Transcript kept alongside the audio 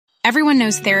Everyone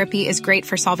knows therapy is great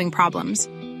for solving problems,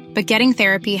 but getting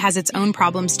therapy has its own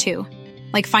problems too,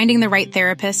 like finding the right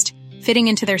therapist, fitting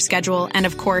into their schedule, and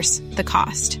of course, the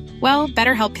cost. Well,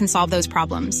 BetterHelp can solve those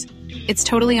problems. It's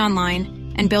totally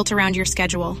online and built around your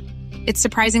schedule. It's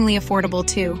surprisingly affordable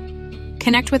too.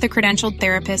 Connect with a credentialed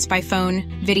therapist by phone,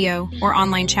 video, or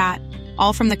online chat,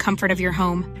 all from the comfort of your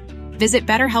home. Visit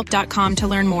BetterHelp.com to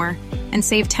learn more and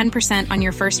save 10% on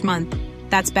your first month.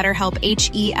 That's BetterHelp,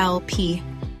 H-E-L-P.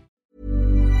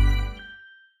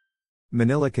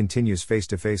 Manila continues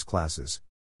face-to-face classes.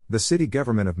 The city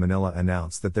government of Manila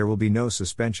announced that there will be no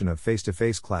suspension of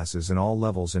face-to-face classes in all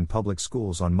levels in public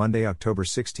schools on Monday, October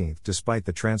 16, despite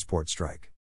the transport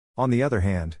strike. On the other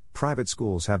hand, private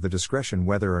schools have the discretion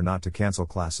whether or not to cancel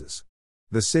classes.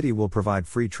 The city will provide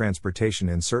free transportation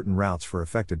in certain routes for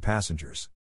affected passengers.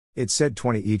 It said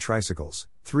 20 e-tricycles,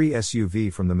 3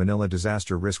 SUV from the Manila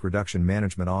Disaster Risk Reduction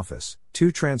Management Office,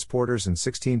 2 transporters and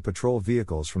 16 patrol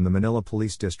vehicles from the Manila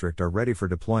Police District are ready for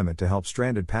deployment to help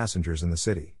stranded passengers in the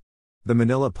city. The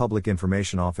Manila Public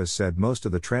Information Office said most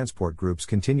of the transport groups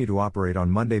continue to operate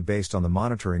on Monday based on the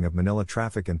monitoring of Manila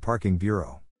Traffic and Parking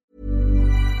Bureau.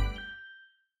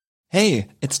 Hey,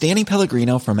 it's Danny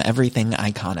Pellegrino from Everything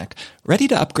Iconic. Ready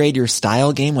to upgrade your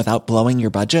style game without blowing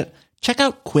your budget? Check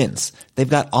out Quince. They've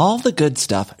got all the good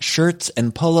stuff, shirts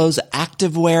and polos,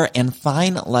 activewear, and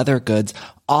fine leather goods,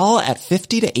 all at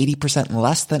 50 to 80%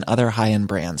 less than other high-end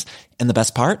brands. And the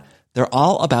best part? They're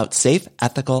all about safe,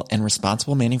 ethical, and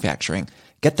responsible manufacturing.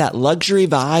 Get that luxury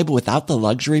vibe without the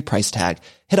luxury price tag.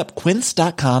 Hit up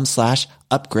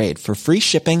quince.com/upgrade for free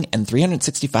shipping and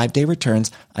 365-day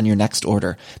returns on your next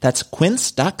order. That's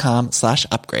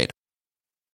quince.com/upgrade.